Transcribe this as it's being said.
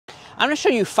I'm going to show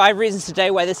you 5 reasons today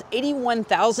why this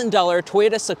 $81,000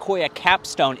 Toyota Sequoia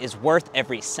Capstone is worth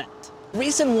every cent.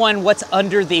 Reason 1, what's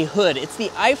under the hood? It's the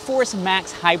iForce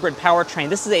Max hybrid powertrain.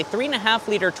 This is a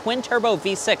 3.5-liter twin-turbo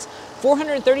V6,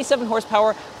 437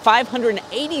 horsepower,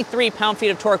 583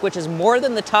 pound-feet of torque, which is more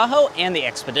than the Tahoe and the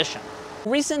Expedition.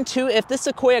 Reason 2, if this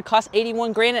Sequoia costs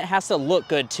 81 grand, it has to look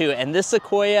good too, and this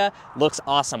Sequoia looks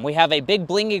awesome. We have a big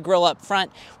blingy grille up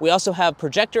front. We also have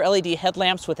projector LED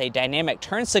headlamps with a dynamic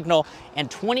turn signal and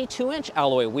 22-inch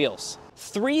alloy wheels.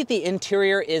 3, the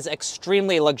interior is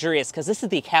extremely luxurious because this is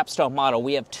the Capstone model.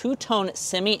 We have 2-tone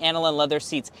semi-aniline leather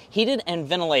seats, heated and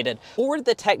ventilated. Forward,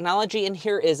 the technology in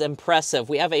here is impressive.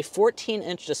 We have a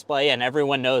 14-inch display, and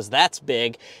everyone knows that's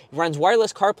big. It runs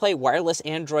wireless CarPlay, wireless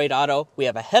Android Auto. We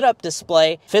have a head-up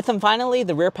display. 5th and finally,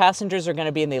 the rear passengers are going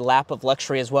to be in the lap of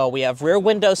luxury as well. We have rear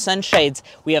window sunshades.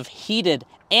 We have heated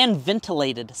and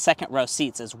ventilated second row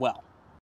seats as well.